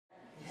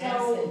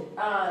So,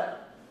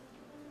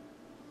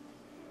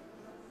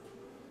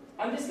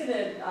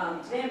 today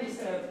I'm just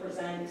gonna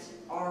present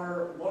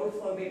our low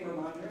flow vapor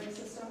monitoring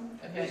system,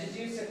 Okay. which is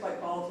used to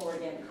collect volatile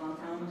organic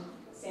compound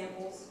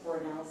samples for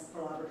analysis,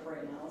 for laboratory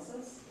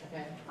analysis.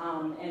 Okay.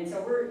 And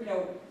so we're,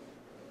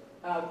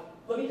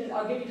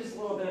 I'll give you just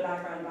a little bit of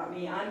background about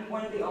me. I'm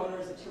one of the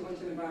owners of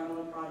 212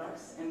 Environmental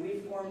Products, and we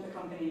formed the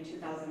company in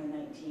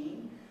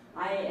 2019.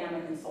 I am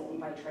a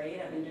consultant by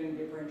trade. I've been doing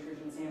vapor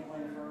intrusion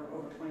sampling for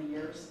over 20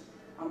 years.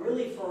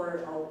 Really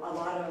for a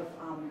lot of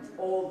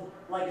old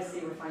legacy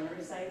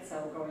refinery sites,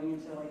 so going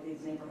into like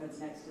these neighborhoods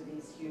next to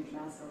these huge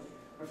massive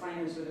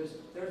refineries where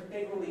there's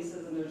big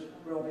releases and there's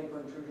real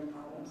vapor intrusion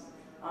problems.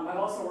 I've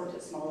also worked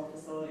at smaller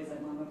facilities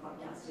like mom and pop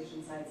gas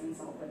station sites and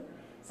solvent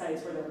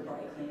sites where there were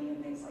dry cleaning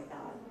and things like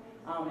that.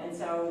 And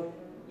so,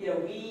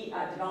 we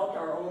developed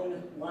our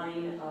own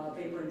line of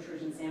vapor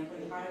intrusion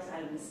sampling products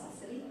out of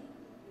necessity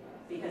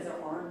because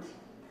there aren't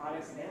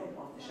products available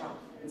off the shelf.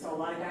 And so a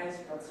lot of guys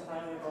put stuff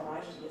out of their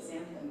garage to get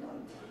sampling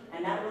done.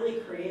 And that really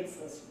creates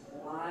this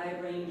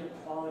wide range of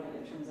quality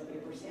in terms of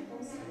vapor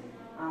samples.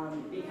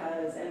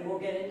 Because, and we'll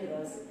get into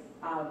this,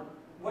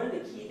 one of the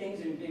key things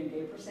when you're doing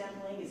vapor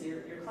sampling is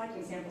you're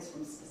collecting samples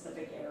from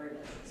specific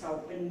areas.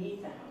 So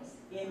beneath the house,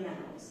 in the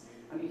house.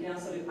 You can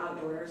also do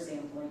outdoor air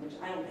sampling, which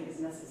I don't think is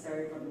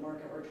necessary for the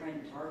market we're trying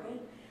to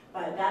target.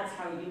 But that's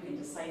how you can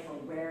decipher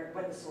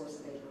what the source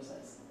of vapors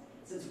is.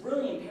 So it's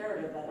really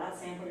imperative that that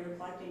sample you're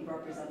collecting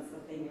represents the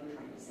thing you're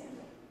trying to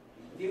sample.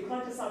 If you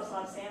collect a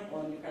sub-slab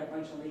sample and you've got a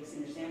bunch of leaks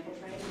in your sample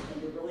train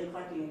and you're really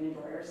collecting an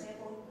indoor air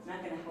sample, it's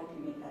not going to help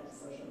you make that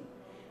decision.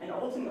 And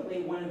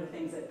ultimately, one of the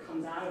things that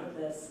comes out of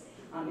this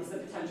is the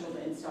potential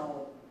to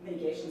install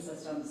mitigation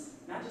systems,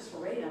 not just for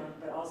radon,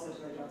 but also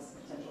to address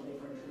potential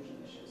vapor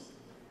intrusion issues.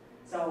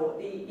 So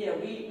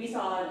we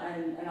saw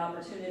an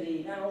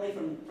opportunity not only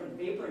from the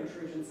vapor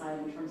intrusion side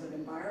in terms of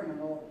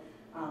environmental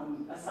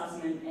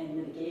assessment and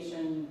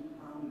mitigation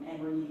and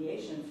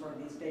remediation for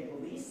these big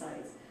release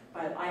sites,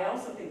 but I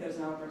also think there's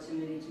an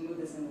opportunity to move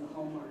this into the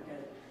home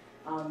market.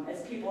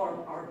 As people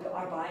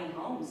are buying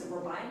homes, and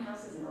we're buying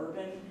houses in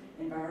urban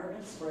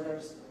environments where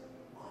there's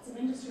lots of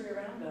industry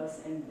around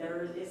us, and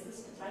there is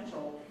this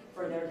potential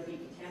for there to be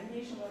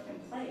contamination left in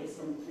place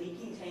from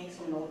leaking tanks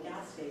from an old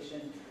gas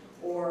station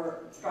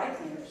or dry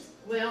cleaners.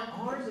 Well,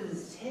 ours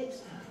is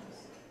textiles.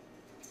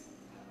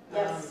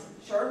 Yes,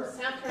 sure.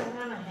 South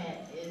Carolina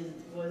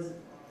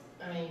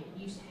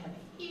used to have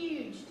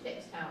huge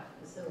textile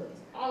facilities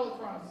all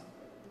across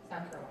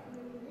South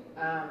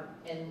Carolina.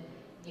 And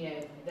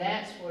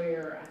that's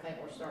where I think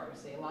we're starting to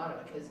see a lot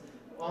of it, because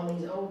on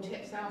these old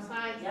textile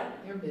sites,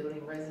 they're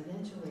building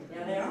residentially.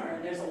 Yeah, they are.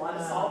 And there's a lot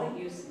of solvent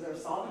use.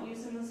 There's solvent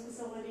use in those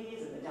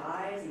facilities, and the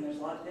dyes, and there's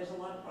a lot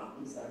of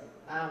problems there.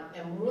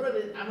 And one of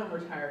it, I'm a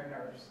retired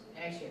nurse,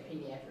 actually a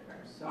pediatric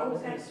nurse, so I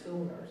was a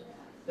school nurse.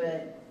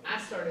 But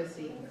I started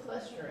seeing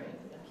clustering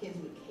of kids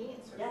with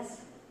cancer.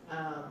 Yes.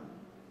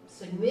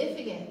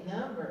 Significant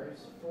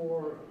numbers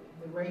for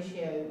the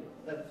ratio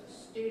of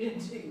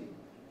student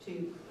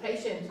to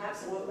patient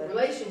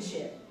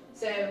relationship.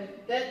 So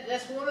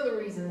that's one of the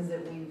reasons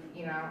that we've, I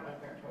don't know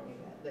if I told you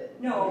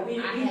that. No, we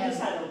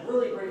just had a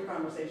really great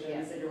conversation. Yeah.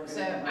 You said you were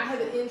so I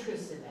have an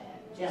interest in that.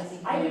 Yes,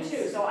 I do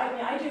too. So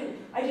I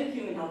do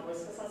human health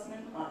risk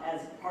assessment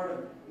as part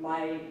of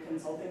my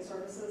consulting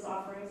services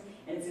offerings,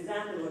 and it's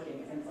exactly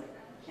looking at things like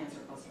cancer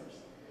clusters.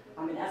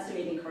 And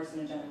estimating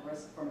carcinogenic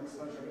risk from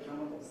exposure to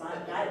chemicals. He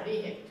had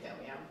to tell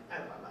me I'm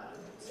out of my mind.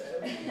 So.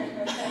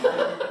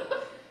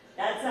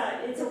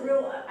 It's a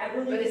real,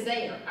 But it's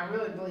there. I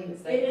really believe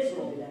it's there. It is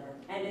really there.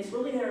 And it's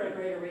really there at a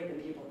greater rate than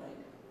people think.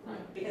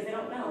 Right. Because they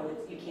don't know.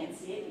 You can't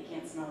see it, you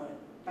can't smell it.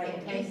 But you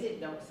can't taste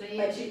it, don't see it.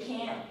 But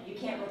you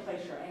can't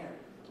replace your air.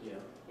 Yeah.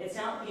 It's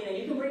not,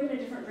 you can bring in a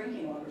different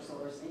drinking water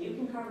source and you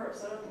can cover up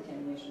soil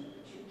contamination,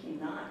 but you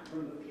cannot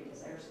remove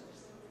people's air source.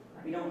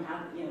 We don't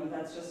have,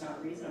 that's just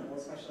not reasonable,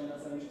 especially in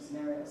residential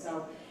scenarios.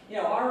 So,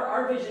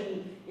 our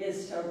vision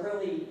is to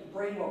really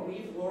bring what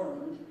we've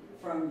learned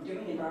from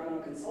doing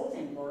environmental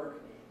consulting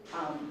work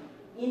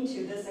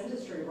into this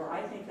industry where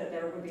I think that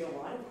there would be a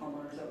lot of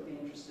homeowners that would be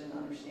interested in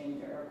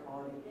understanding their air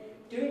quality.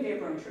 Doing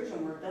vapor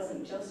intrusion work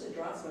doesn't just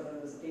address whether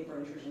there's a vapor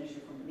intrusion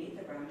issue from beneath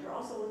the ground, you're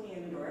also looking at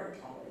indoor air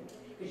quality.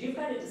 Because you've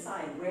got to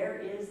decide, where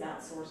is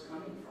that source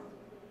coming from?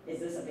 Is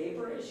this a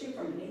vapor issue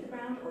from beneath the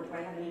ground, or do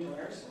I have an indoor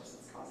air source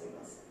that's causing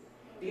this?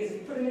 Because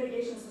if you put a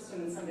mitigation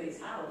system in somebody's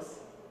house,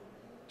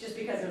 just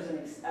because there's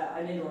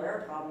an indoor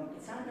air problem,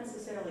 it's not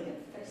necessarily going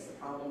to fix the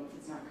problem if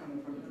it's not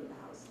coming from beneath the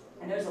house.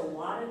 And there's a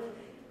lot of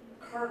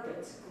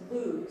carpets,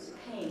 glues,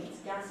 paints,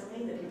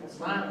 gasoline that people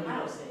store in the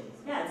house.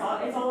 Yeah,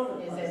 it's all over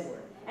the place.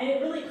 And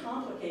it really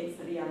complicates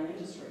the VI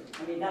industry.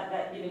 I mean,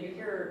 you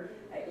hear,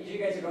 you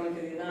guys are going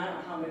through these, and I don't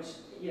know how much,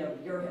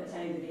 you're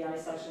attending the VI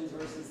sessions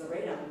versus the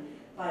radon,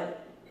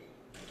 but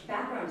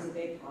background is a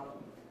big problem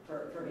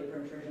for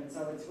vapor intrusion.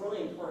 So it's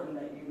really important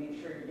that you make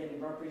sure you're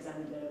getting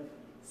representative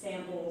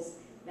samples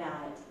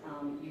that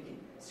you can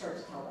start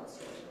to tell that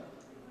story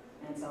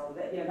with. And so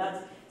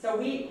so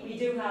we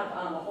do have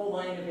a whole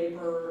line of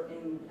vapor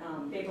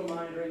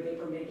monitoring,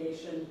 vapor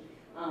mitigation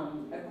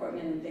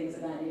equipment and things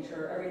of that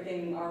nature.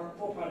 Everything, our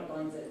full product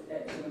lines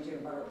at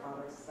 212Environmental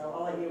products. So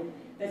I'll let you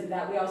visit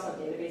that. We also have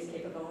database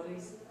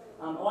capabilities.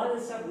 A lot of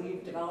this stuff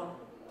we've developed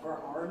for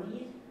our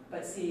need,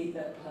 but see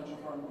the potential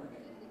for our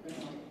market. You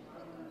know?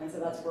 And so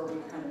that's where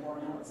we've kind of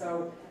borne out.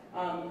 So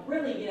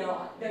really, you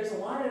know, there's a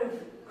lot of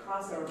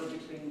crossover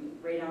between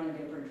radon and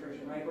vapor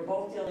intrusion, right? We're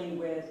both dealing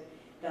with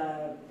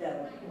the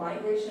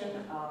migration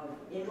of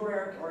indoor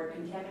air or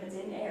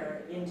contaminants in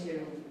air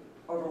into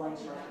overlying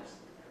structures,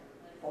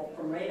 both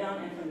from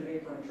radon and from the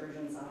vapor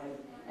intrusion side.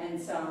 And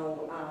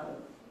so,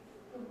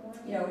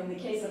 you know, in the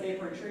case of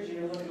vapor intrusion,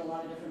 you're looking at a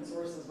lot of different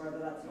sources, whether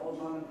that's an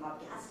old mom and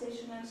pop gas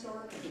station next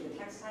door, could be the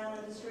textile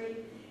industry,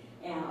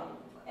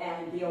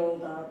 and the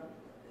old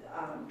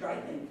dry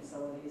cleaning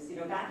facilities. You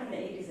know, back in the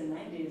 80s and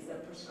 90s, the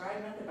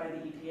prescribed method by the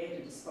EPA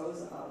to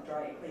dispose of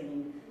dry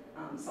cleaning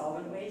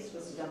solvent waste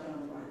was to dump it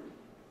on the ground.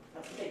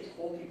 That's what they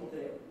told people to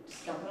do.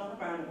 Just dump it on the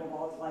ground, it will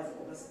volatilize, it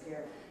will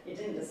disappear. It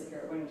didn't disappear,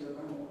 it went into the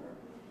groundwater.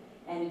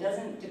 And it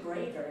doesn't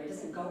degrade it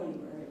doesn't go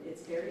anywhere.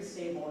 It's very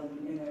stable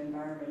in the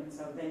environment. And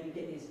so then you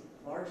get these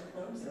large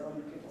plumes that are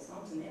under people's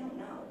homes and they don't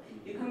know.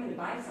 You come in to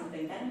buy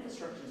something, that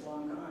infrastructure is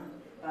long gone,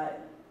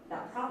 but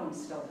that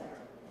problem's still there.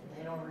 And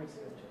they don't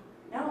research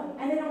it. No,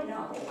 and they don't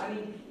know. I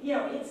mean, you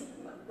know, it's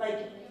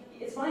like,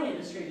 it's my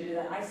industry to do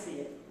that. I see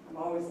it. I'm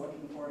always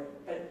looking for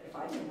it. But if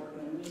I didn't work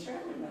in the industry, I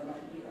wouldn't know that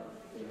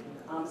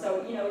either.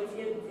 So, you know,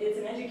 it's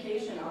an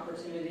education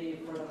opportunity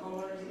for the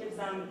homeowners. It gives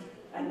them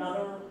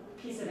another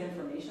piece of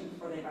information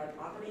before they buy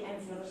property, and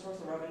it's another source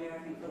of revenue, I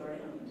think, for the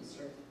radon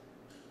industry.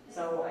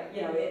 So,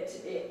 you know,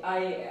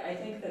 I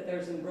think that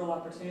there's a real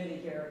opportunity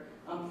here.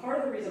 Part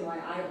of the reason why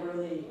I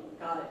really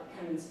got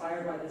kind of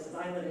inspired by this is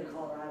I live in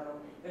Colorado.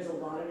 There's a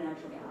lot of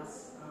natural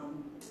gas,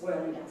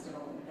 oil and gas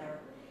development there.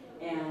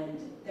 And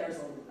there's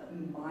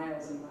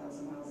miles and miles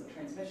and miles of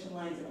transmission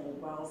lines and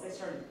old wells. They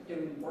started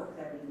doing work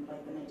there in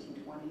like the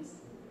 1920s.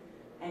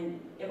 And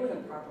it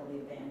wasn't properly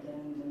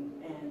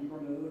abandoned and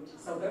removed.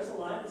 So there's a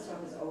lot of the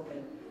stuff is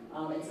open.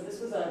 And so this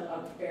was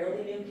a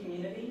fairly new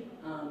community.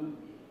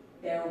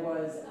 There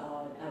was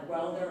a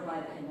well thereby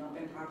that had not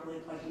been properly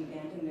plugged and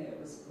abandoned. It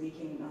was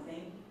leaking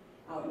nothing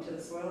out into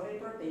the soil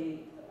vapor. The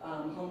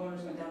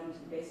homeowners went down into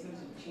the basement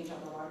to change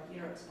out the water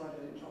heater, exploded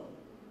and killed them.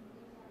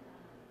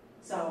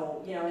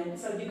 So, you know, and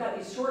so you've got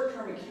these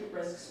short-term acute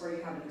risks where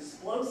you have an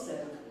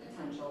explosive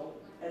potential,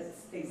 as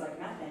things like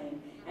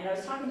methane. And I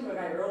was talking to a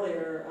guy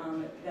earlier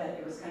that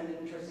it was kind of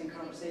an interesting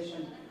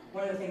conversation.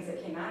 One of the things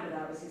that came out of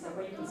that was he's like,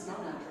 well, you can smell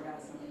natural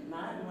gas,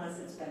 not unless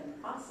it's been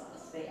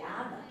processed. They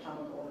add that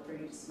chemical for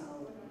you to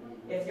smell.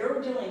 If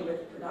you're dealing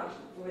with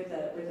production, with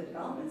the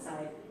development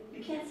side,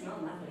 you can't smell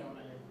methane.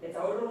 It's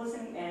odorless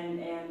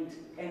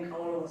and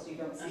colorless. You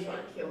don't see it. That's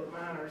what killed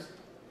miners.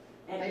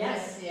 And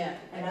yes,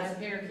 and that's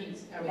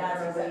parakeets. I mean,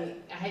 that's exactly.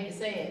 I hate to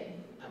say it,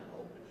 I'm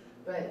old,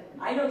 but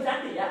I know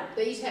exactly. Yeah.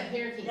 they used to have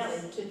parakeets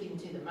Yes. that took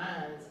into the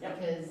mines Yep.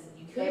 because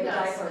you They could would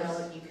not die smell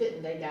first. it. You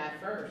couldn't. They died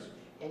first.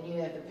 And you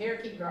know, if the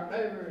parakeet dropped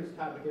over, it's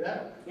probably good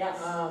up. Yes.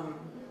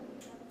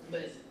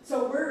 But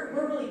So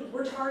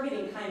we're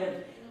targeting kind of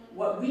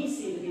what we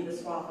see to be the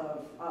swath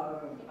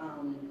of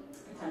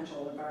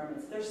potential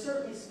environments. There's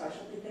certainly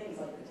specialty things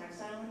like the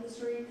textile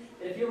industry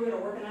that if you were going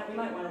to work in that, we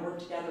might want to work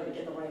together to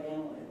get the right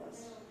analytic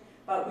list.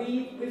 But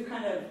we've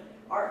kind of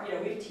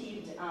we've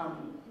teamed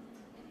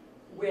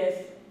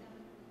with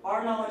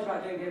our knowledge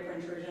about doing vapor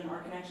intrusion,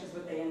 our connections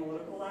with the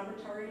analytical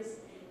laboratories,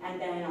 and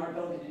then our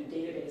ability to do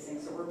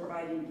databasing. So we're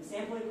providing the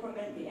sample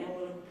equipment, the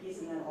analytical piece,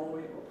 and then all the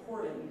way to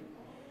reporting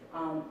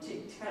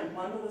to kind of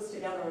bundle this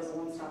together as a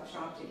one-stop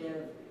shop to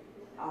give.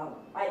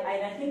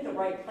 I think the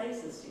right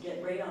place is to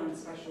get radon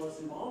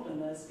specialists involved in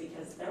this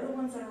because they're the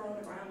ones that are on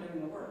the ground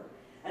doing the work.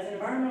 As an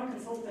environmental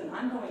consultant,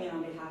 I'm going in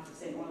on behalf of,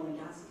 say, an oil and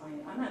gas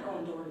client. I'm not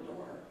going door to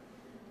door.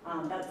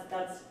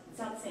 It's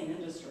not the same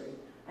industry.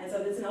 And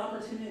so it's an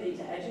opportunity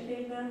to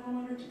educate the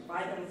homeowner, to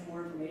provide them with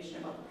more information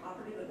about the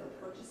property that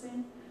they're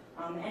purchasing.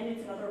 And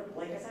it's another,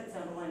 like I said, it's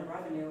another line of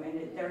revenue,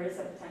 and there is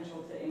a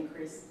potential to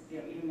increase,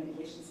 even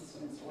mitigation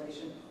system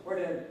installation, or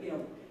to,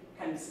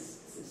 kind of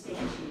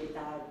substantiate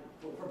that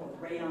for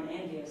both radon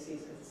and VOCs,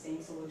 because the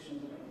same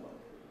solutions are going to work.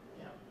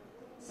 yeah,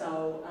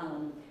 So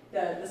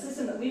the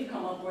system that we've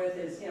come up with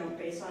is,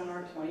 based on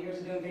our 20 years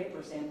of doing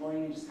vapor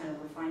sampling and just kind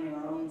of refining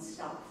our own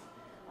stuff.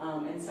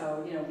 And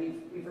so,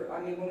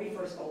 when we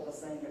first built this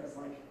thing, it was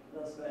like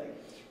this big.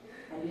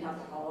 And you'd have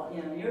to call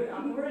it,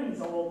 we're in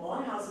these old, a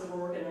lot of houses we're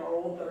working in are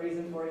old 30s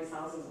and 40s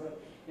houses with,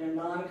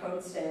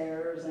 non-code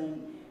stairs,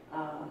 and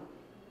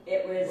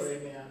it was,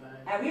 believe me, I know.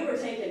 and we were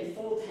taking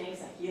full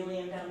tanks of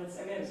helium down this,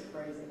 it was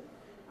crazy.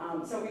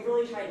 So we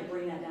really tried to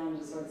bring that down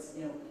to so it's,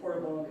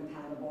 portable and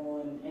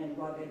compatible and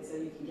rugged so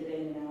you can get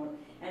in and out,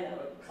 and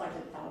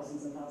collected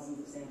thousands and thousands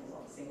of samples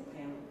off a single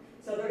panel.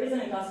 So there is an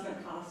investment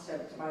cost to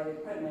buy the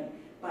equipment,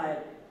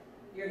 but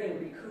you're going to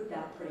recoup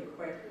that pretty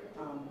quick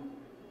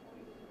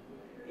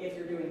if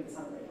you're doing this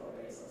on a regular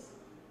basis.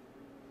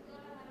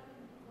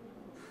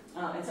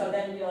 And so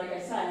then, like I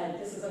said,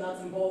 this is a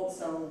nuts and bolts,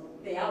 so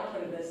the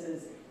output of this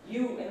is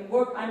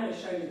I'm going to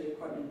show you the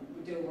equipment.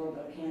 do a little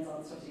bit of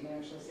hands-on stuff so you can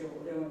actually see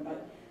what we're doing.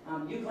 But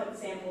you collect the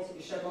samples,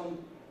 you ship them.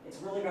 It's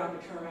really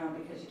rapid turnaround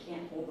because you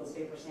can't hold those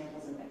vapor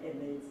samples in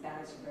these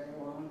bags for very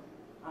long.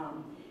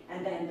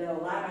 And then the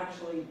lab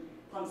actually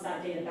pumps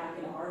that data back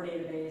into our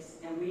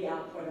database, and we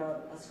output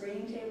a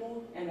screening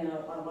table and then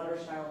a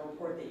letter-style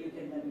report that you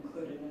can then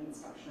include in an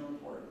inspection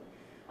report.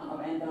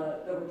 And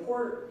the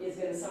report is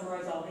going to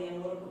summarize all the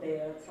analytical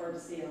data. It's hard to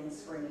see on the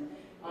screen.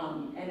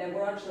 And then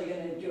we're actually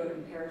going to do a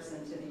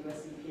comparison to the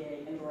US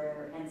EPA indoor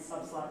air and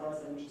sub-slab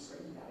residential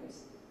screening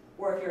values.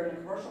 Or if you're in a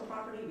commercial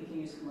property, we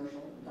can use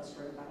commercial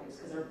industrial values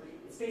because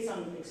it's based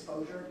on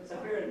exposure. So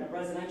if you're in a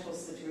residential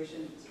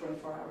situation, it's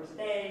 24 hours a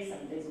day,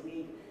 7 days a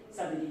week,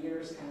 70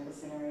 years kind of a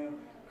scenario.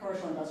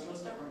 Commercial industrial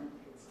is different.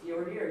 It's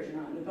fewer years, you're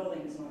not in the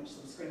building as much,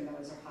 so the screening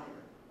values are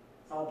higher.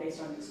 It's all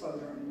based on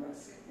exposure and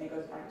risk. And it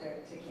goes back to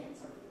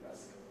cancer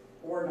risk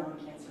or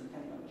non-cancer,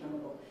 depending on the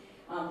chemical.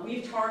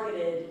 We've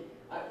targeted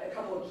a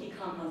couple of key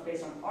compounds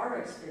based on our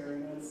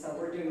experience. So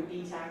we're doing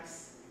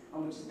BTEX,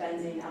 which is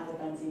benzene, ethyl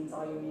benzene,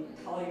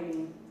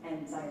 toluene,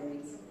 and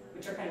xylenes,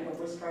 which are kind of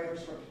the risk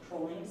drivers for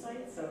petroleum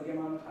sites. So the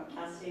amount of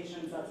gas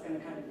stations, that's going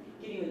to kind of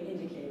give you an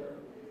indicator.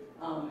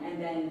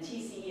 And then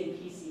TCE and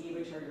PCE,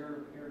 which are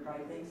your dry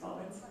cleaning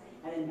solvents,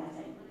 and then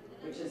methane,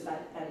 which is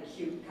that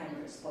acute kind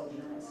of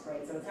explosion risk,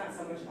 right? So it's not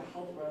so much of a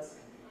health risk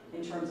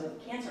in terms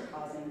of cancer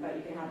causing, but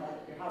you can have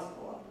that your house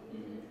blow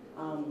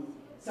up.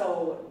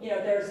 So, you know,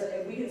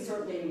 we can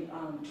certainly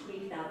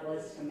tweak that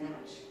list to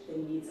match the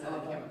needs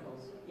of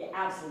chemicals. Yeah,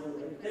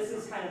 absolutely. This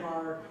is kind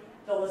of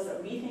the list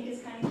that we think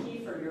is kind of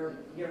key for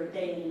your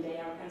day in and day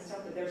out kind of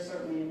stuff, but there's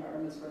certainly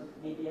environments where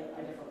maybe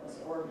a different list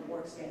or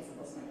more expansive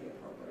list might be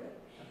appropriate.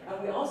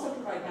 We also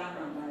provide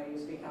background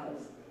values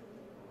because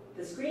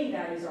the screening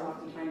values are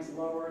oftentimes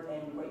lower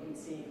than what you'd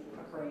see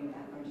occurring in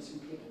background just from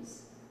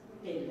people's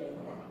day-to-day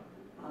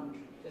life.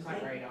 Just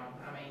like radon.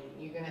 I mean,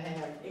 you're going to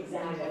have,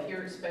 exactly. You know, if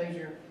your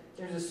exposure,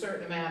 there's a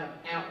certain amount of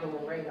outdoor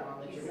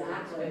radon that you're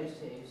exactly.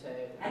 exposed to. So,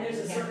 and there's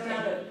a certain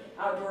amount of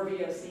outdoor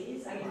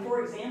VOCs. I mean,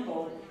 for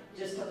example,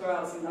 just to throw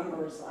out some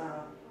numbers,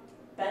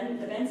 the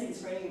benzene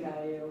screening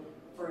value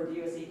for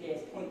the US EPA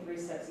is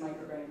 0.36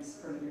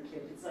 micrograms per meter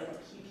cubed. It's like a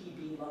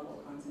ppb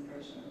level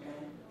concentration,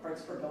 okay?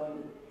 Parts per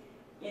billion.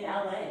 In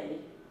LA,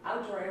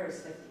 outdoor air is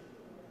 50.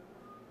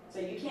 So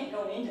you can't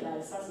go into that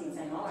assessment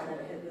saying, oh, I got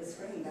to hit this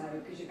screening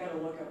value, because you've got to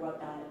look at what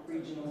that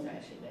regional is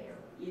actually there.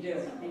 You do,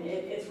 and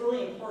it's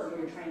really important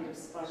when you're trying to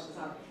flesh this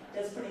out.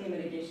 Does putting a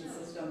mitigation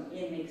system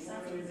in make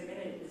sense, or is it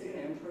going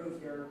to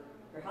improve your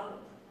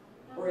health?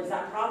 Or is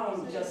that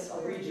problem just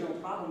a regional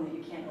problem that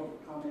you can't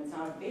overcome? It's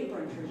not a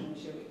vapor intrusion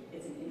issue;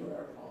 it's an indoor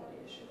air quality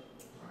issue.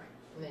 Right,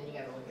 and then you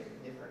got to look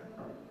at different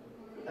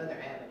other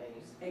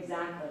avenues.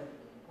 Exactly,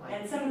 like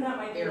and some of that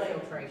might be air like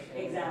filtration,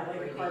 exactly,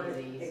 like carbon,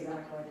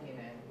 exactly, you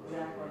know.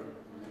 Exactly.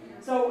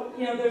 So,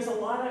 you know, there's a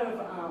lot of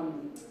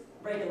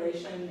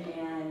regulation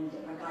and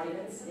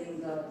guidance in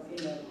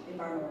the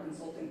environmental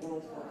consulting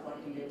world for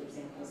collecting vapor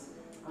samples.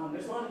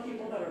 There's a lot of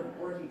people that are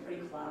working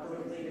pretty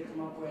collaboratively to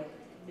come up with,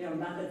 you know,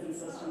 methods and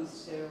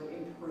systems to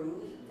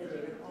improve the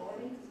data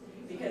quality.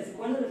 Because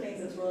one of the things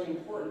that's really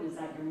important is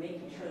that you're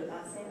making sure that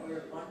that sample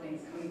you're collecting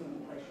is coming from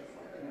the place you're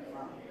collecting it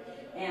from.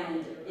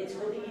 And it's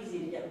really easy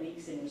to get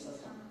leaks in your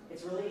system.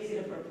 It's really easy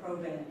to put a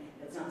probe in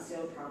that's not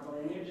sealed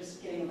properly, and you're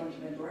just getting a bunch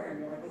of indoor air, and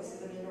you're like, well, this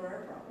is an indoor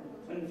air problem,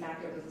 when in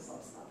fact it was a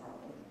sub-slab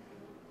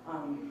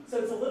problem. So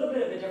it's a little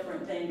bit of a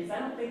different thing, because I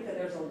don't think that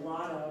there's a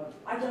lot of,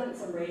 I've done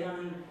some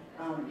radon,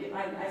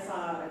 I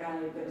saw a guy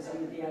that was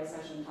in the DI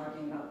session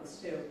talking about this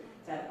too,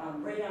 that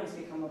radon has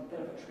become a bit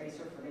of a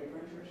tracer for vapor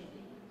intrusion,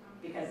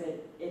 because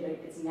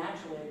it's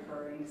naturally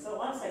occurring. So a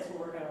lot of sites will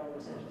work out all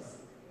litigious.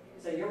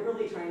 So you're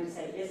really trying to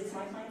say, is this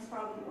my client's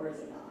problem, or is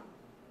it not?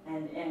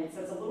 And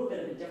so it's a little bit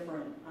of a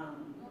different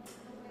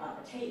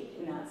take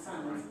in that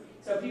sense.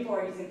 So people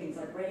are using things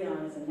like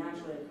radon as a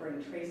naturally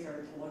occurring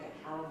tracer to look at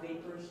how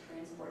vapors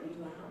transport into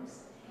the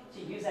house,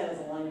 to use that as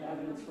a line of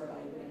evidence for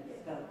evaluating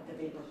the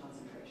vapor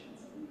concentrations.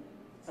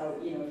 So,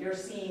 you know, if you're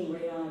seeing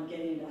radon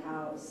getting into the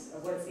house,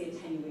 what's the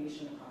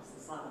attenuation across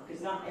the slab?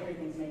 Because not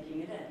everything's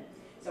making it in.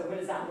 So what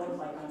does that look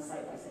like on a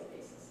site-by-site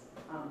basis?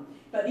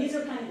 But these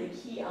are kind of the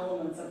key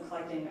elements of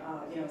collecting,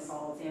 you know, a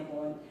solid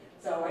sample. And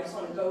so I just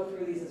want to go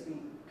through these as we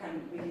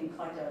can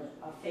collect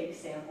a fake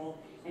sample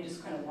and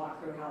just kind of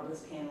walk through how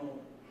this panel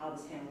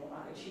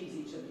achieves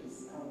each of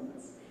these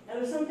elements. Now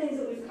there's some things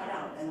that we've cut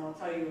out, and I'll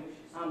tell you,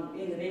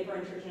 in the vapor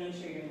intrusion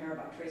industry, you're going to hear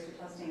about tracer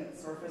testing at the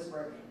surface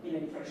where, you know,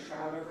 you put a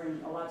shroud over,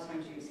 and a lot of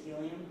times you use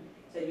helium,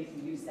 so you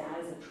can use that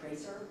as a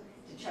tracer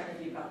to check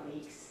if you've got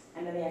leaks,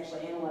 and then they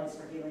actually analyze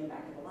for helium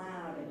back in the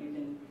lab, and you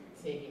can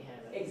see if you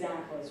have it.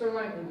 Exactly. Sort of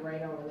like with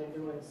radon when they're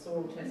doing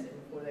soil testing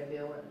before they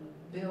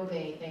build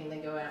anything, they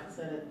go out and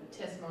set a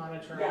test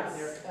monitor out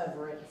there,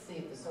 cover it, see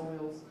if the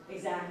soil's,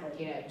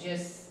 exactly. You know,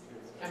 just,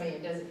 I mean,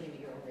 it doesn't give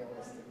you a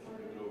realistic,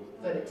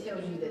 but it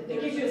tells you that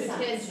It gives you there's a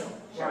potential.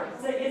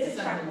 Right. So it's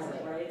a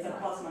checkpoint, right? it's a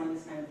plus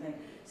minus kind of thing.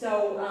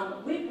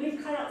 So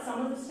we've cut out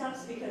some of the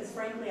steps because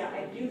frankly,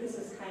 I view this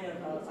as kind of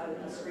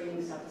a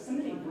screening step. If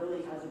somebody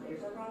really has a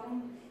vapor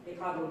problem, they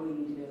probably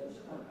need to get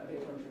a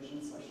vapor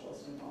intrusion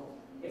specialist involved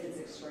if it's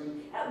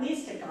extreme. At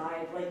least to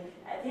guide, like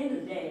at the end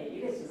of the day,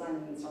 you guys design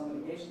and install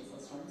mitigation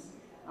systems.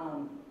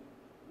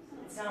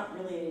 It's not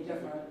really any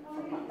different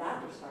from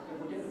that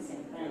perspective. We're doing the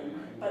same thing.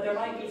 But there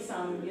might be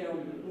some,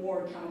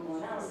 more chemical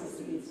analysis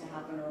that needs to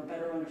happen, or a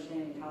better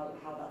understanding how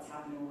that's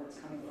happening, where it's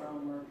coming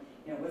from, or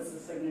what's the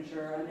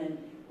signature, and then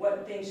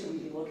what things should we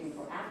be looking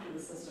for after the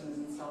system is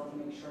installed to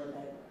make sure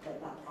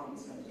that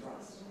problem's been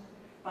addressed.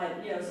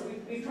 But so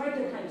we've tried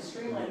to kind of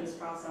streamline this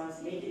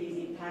process, make it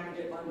easy,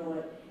 package it, bundle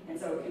it, and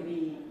so it can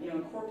be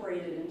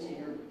incorporated into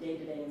your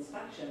day-to-day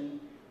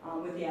inspection.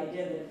 With the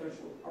idea that if there's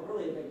a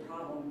really big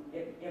problem,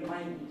 it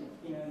might need to,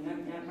 you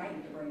might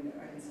need to bring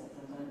a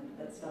consultant in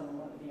that's done a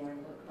lot of VI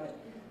work. But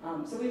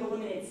so we've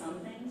eliminated some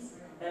things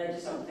that I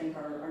just don't think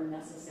are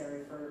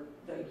necessary for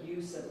the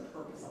use of the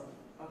purpose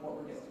of what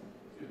we're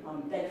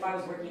doing. That if I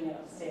was working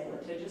at, say, a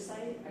litigious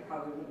site, I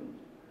probably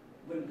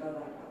wouldn't go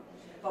that route.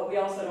 But we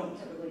also don't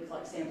typically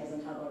collect samples in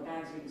Tupperware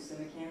bags. We use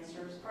semi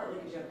canisters, partly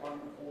because you have water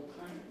the whole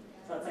time.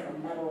 So it's like a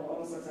metal,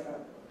 almost looks like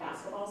a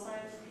basketball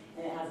size.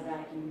 And it has a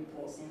vacuum, you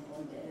pull a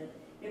sample into it.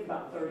 You have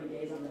about 30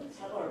 days on the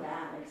Tupperware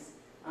bags.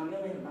 You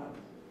only have about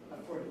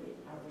 48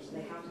 hours, so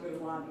they have to go to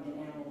the lab and get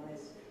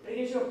analyzed. But it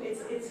gives you,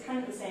 it's kind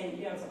of the same,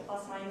 it's a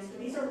plus minus,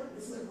 but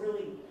this is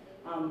really,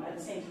 at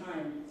the same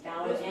time,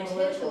 valid and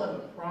potential of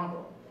a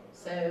problem.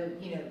 So,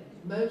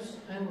 most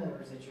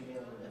homeowners that you're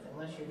dealing with,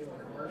 unless you're doing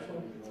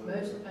commercial,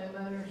 most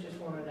homeowners just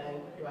want to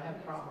know, do I have a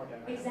problem or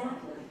don't I?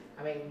 Exactly.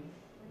 I mean,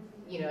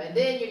 and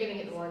then you're going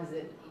to get the ones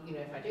that,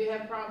 if I do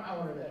have a problem, I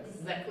want to know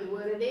exactly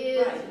what it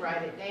is,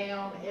 write it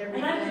down,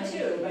 everything. And I do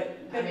too,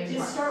 but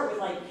just start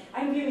with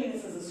I'm viewing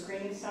this as a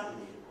screening step.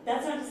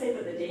 That's not to say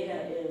that the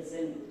data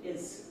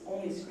is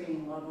only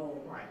screening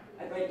level. Right.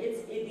 But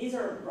these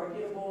are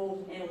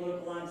reputable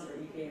analytical labs that are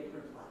EPA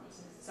approved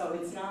labs. So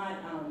it's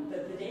not,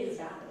 the data is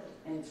valid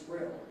and it's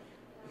real.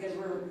 Because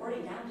we're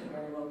reporting down to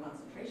very low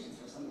concentrations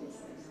for some of these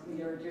things. I mean,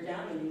 you're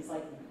down in these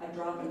like a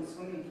drop in a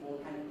swimming pool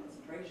kind of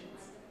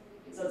concentrations.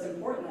 So it's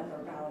important that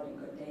they're valid and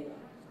good data.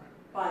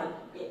 But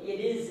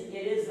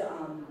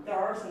there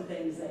are some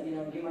things that,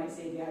 you might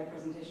see the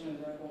presentation and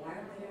be like, well, why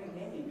aren't they doing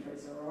helium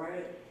tracer? Or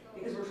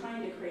because we're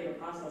trying to create a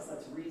process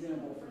that's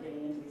reasonable for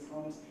getting into these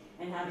homes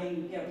and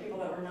having, people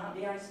that are not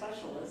VI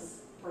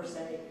specialists per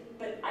se,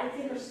 but I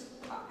think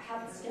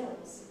have the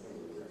skills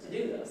to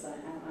do this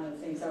on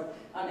things. So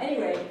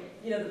anyway,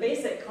 the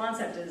basic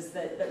concept is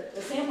that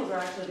the samples are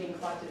actually being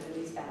collected in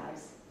these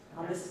bags.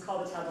 This is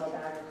called a Tupperware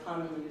bag, or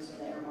commonly used in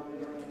the air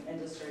monitoring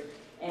industry.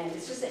 And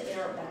it's just an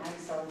inert bag,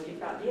 so you've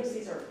got,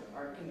 VOCs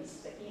can be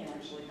sticky and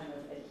actually kind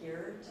of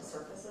adhere to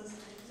surfaces.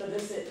 So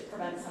it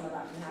prevents some of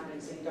that from happening,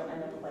 so you don't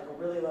end up with like a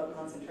really low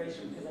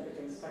concentration because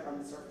everything's stuck on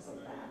the surface of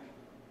the bag.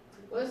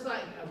 Well, it's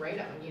like a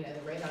radon,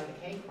 the radon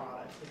decay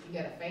products. If you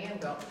got a fan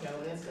going,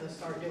 it's going to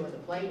start doing the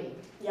plating.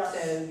 Yes.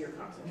 So your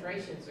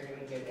concentrations are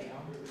going to go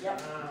down.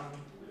 Yep.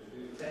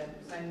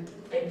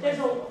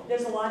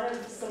 There's a lot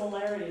of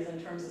similarities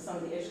in terms of some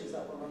of the issues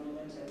that we're running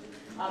into.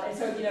 And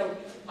so,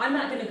 I'm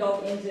not going to go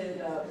into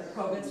the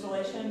probe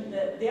installation.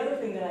 The other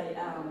thing that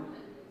I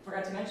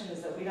forgot to mention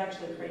is that we've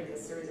actually created a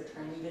series of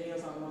training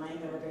videos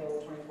online that are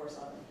available 24/7.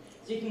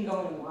 So you can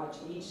go and watch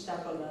each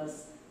step of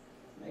this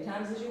as many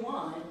times as you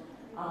want,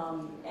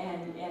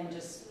 and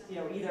just,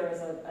 either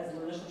as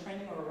an initial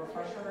training or a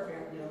refresher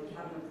if you're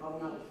having a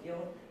problem out in the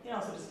field.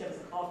 Also just give us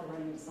a call if you're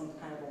running into some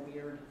kind of a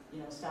weird,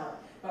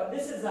 step. But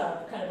this is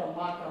a kind of a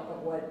mock-up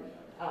of what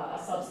a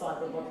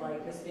sub-slab would look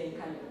like, this being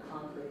kind of the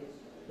concrete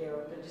here,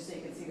 but just so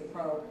you can see the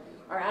probe.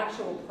 Our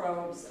actual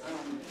probes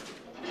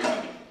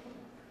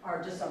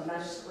are just a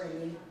mesh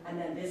screen, and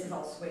then this is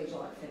all swage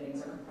lock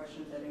fittings or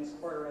compression fittings,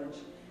 1/4 inch.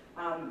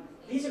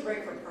 These are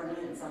great for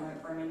permanent and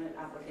semi-permanent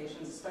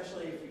applications,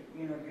 especially if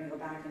you're going to go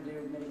back and do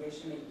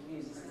mitigation. Maybe you can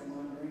use this as a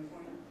monitoring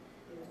point.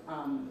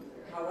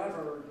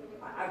 However,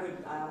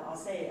 I'll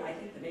say I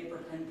think the vapor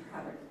pen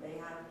product they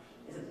have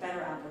is a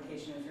better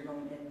application if you're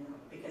going in and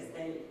out, because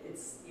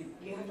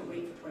you have to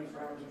wait for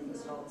 24 hours to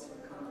install this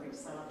with concrete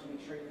setup to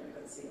make sure you have a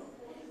good seal.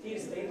 If you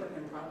use vapor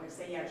pen products,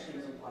 they actually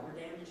use a water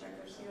dam to check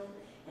their seal,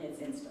 and it's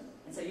instant.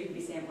 And so you can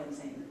be sampling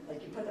same.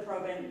 Like you put the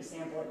probe in, you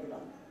sample it, you're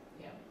done.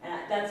 Yeah.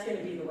 And that's going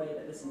to be the way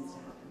that this needs to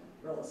happen,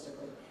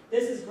 realistically.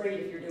 This is great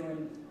if you're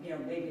doing,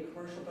 maybe a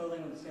commercial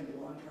building where it's going to be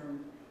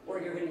long-term, or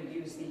you're going to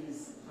use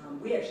these.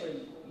 We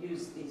actually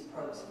use these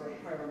probes for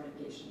prior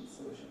mitigation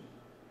solution.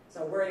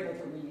 So we're able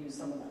to reuse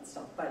some of that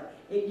stuff. But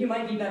you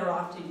might be better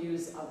off to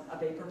use a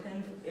vapor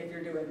pen if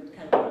you're doing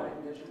kind of night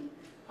vision.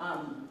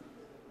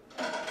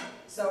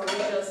 So we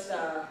just,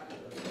 I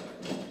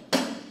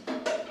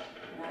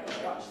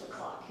watch the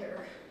clock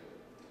here.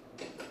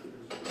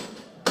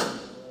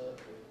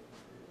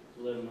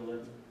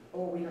 11:11.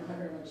 Oh, we don't have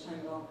very much time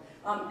at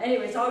all.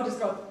 Anyway, so I'll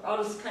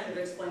just kind of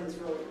explain this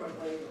really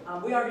quickly.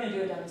 We are going to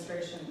do a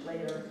demonstration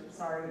later.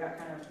 Sorry, we got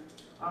kind of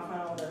off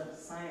on all the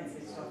science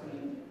stuff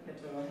and get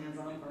to a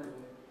hands-on part.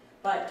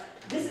 But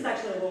this is actually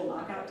actually a little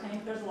knockout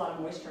tank. There's a lot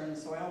of moisture in the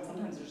soil, and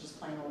sometimes there's just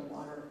plain old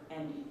water.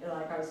 And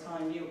like I was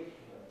telling you,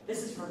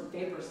 this is for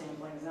vapor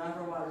sampling, it's not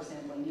for water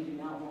sampling. You do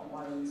not want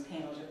water in these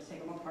panels. You have to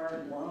take them apart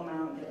and blow them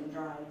out and get them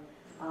dry.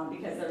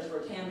 Because there's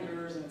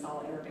rotameters and it's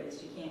all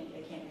air-based. It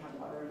can't have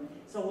water in it.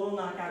 So a little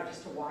knockout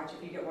just to watch.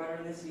 If you get water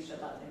in this, you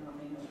shut that thing off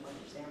and you don't collect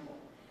your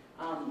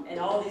sample. And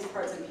all of these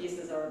parts and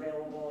pieces are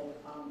available,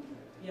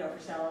 for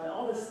sale.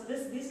 All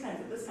this kind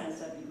of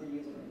stuff you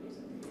reuse and reuse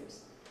and reuse.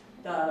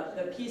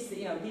 The piece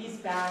that, these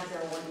bags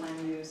are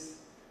one-time use.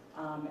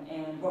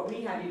 And what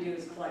we have you do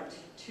is collect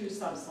 2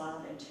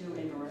 sub-slab and 2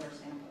 indoor air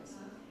samples.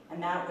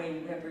 And that way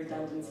you have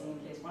redundancy in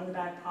case one of the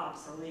bag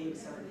pops or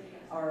leaks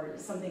or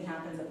something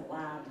happens at the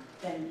lab.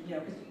 Then,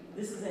 because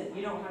this isn't,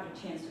 you don't have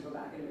a chance to go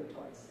back and do it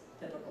twice,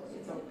 typically.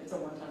 It's a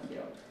one-time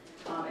deal.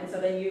 And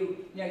so then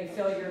you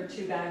fill your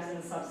 2 bags in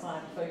the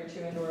sub-slab, you fill your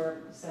 2 indoor,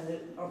 send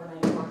it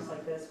overnight in a box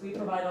like this. We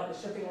provide all the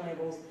shipping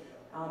labels,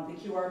 the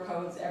QR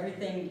codes,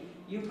 everything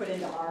you put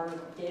into our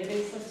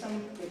database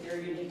system with your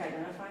unique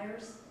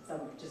identifiers. So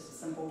just a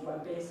simple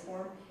web-based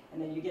form,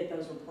 and then you get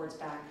those reports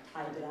back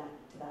tied to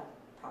that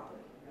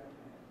property.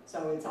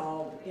 So it's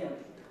all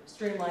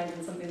streamlined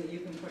and something that you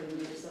can put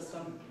into your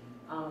system.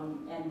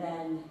 And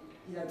then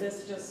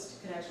this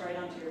just connects right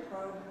onto your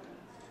probe,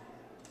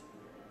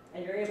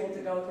 and you're able to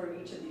go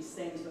through each of these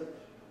things with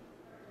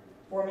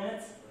 4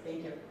 minutes.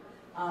 Thank you.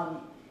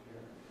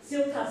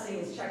 Seal testing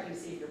is checking to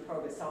see if your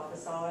probe itself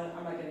is solid.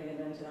 I'm not going to get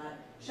into that.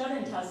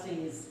 Shut-in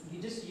testing is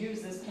you just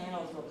use this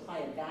panel to apply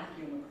a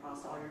vacuum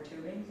across all your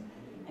tubing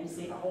and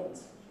see if it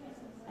holds.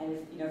 And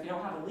if you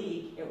don't have a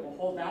leak, it will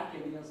hold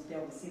vacuum and you'll be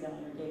able to see that on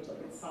your gauge, like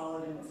it's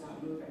solid and it's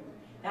not moving.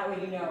 That way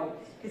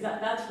because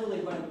that's really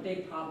one of the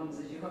big problems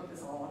is you hook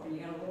this all up and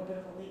you got a little bit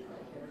of a leak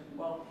right here.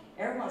 Well,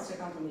 air wants to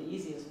come from the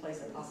easiest place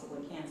it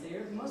possibly can. So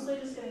you're mostly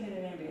just going to get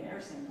an ambient air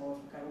sample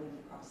if you've got a leak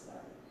across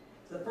there.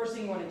 So the first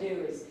thing you want to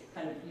do is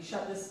you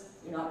shut this,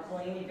 you're not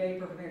pulling any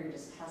vapor from here, you're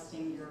just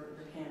testing your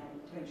panel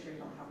to make sure you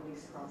don't have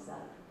leaks across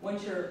that.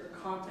 Once you're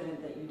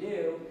confident that you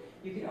do,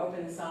 you can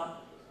open this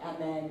up and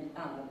then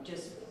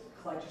just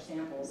collect your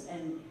samples.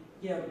 And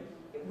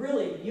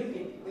really,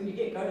 when you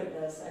get good at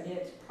this,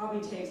 it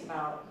probably takes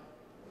about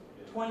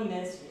 20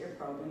 minutes to get your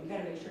probe. And you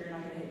got to make sure you're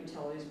not going to hit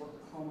utilities, work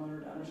with the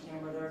homeowner to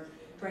understand where their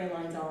drain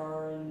lines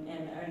are and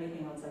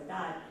anything else like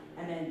that.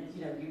 And then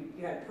you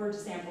got to purge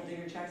the sample, do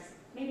your checks.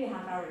 Maybe a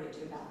half hour to get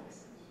 2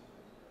 bags.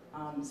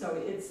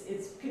 So it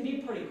can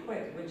be pretty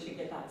quick once you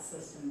get that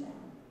system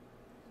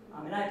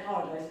down. And I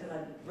apologize because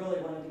I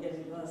really wanted to get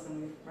into this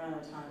and we've run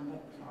out of time.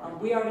 But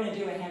we are going to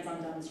do a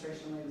hands-on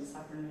demonstration later this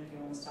afternoon if you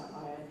want to stop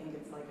by. I think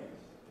it's like at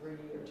 3 or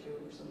 2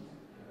 or something.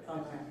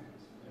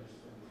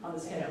 On the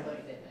schedule.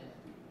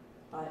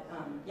 But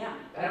yeah.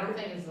 But I don't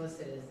think it's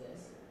listed as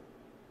this.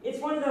 It's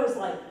one of those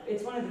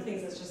it's one of the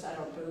things that's just at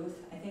our booth.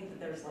 I think that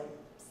there's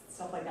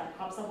stuff like that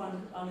pops up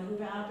on the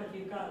Hoop app if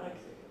you've got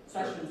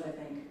sessions, I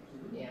think.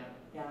 Yeah.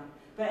 Yeah.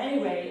 But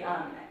anyway,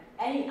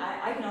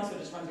 I can also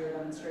just run through a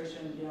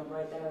demonstration,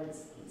 right there.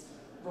 It's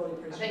really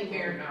pretty. I think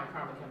Mary and I'll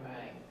probably come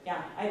back.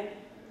 Yeah.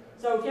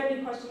 So if you have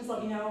any questions,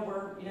 let me know.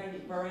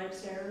 We're right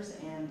upstairs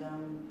and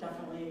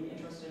definitely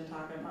interested in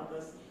talking about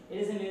this. It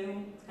is it's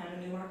kind of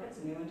a new market, it's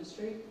a new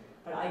industry.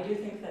 But I do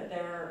think that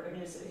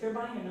if you're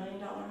buying $1 million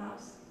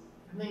house.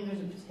 I think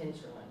there's a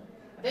potential in it.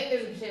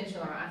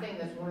 I think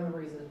that's one of the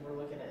reasons we're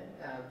looking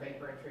at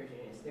vapor intrusion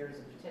is there's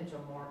a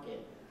potential market.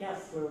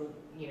 Yes. Where,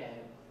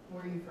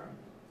 where are you from?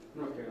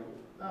 North Carolina.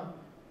 Oh.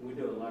 We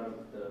do a lot of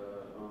the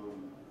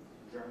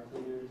dry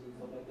cleaners and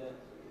stuff like that.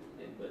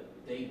 But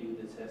they do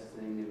the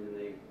testing and then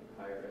they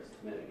hire us to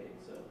mitigate.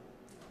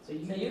 So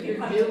you're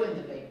doing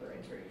the vapor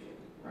intrusion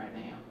right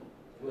now.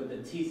 With the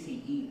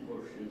TCE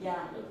portion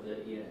of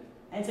the,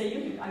 And so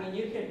you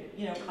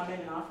could come in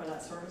and offer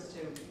that service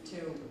to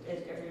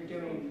if you're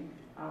doing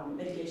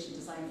mitigation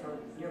design for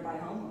nearby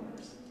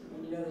homeowners.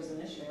 And there's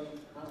an issue.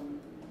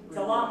 It's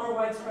a lot more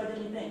widespread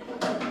than you think.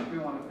 We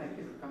want to thank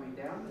you for coming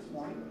down this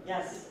morning.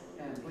 Yes.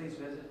 And please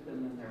visit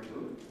them in their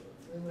booth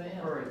We will.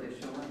 for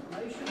additional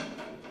information.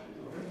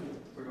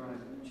 We're going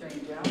to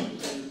change out to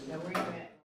Now where you at?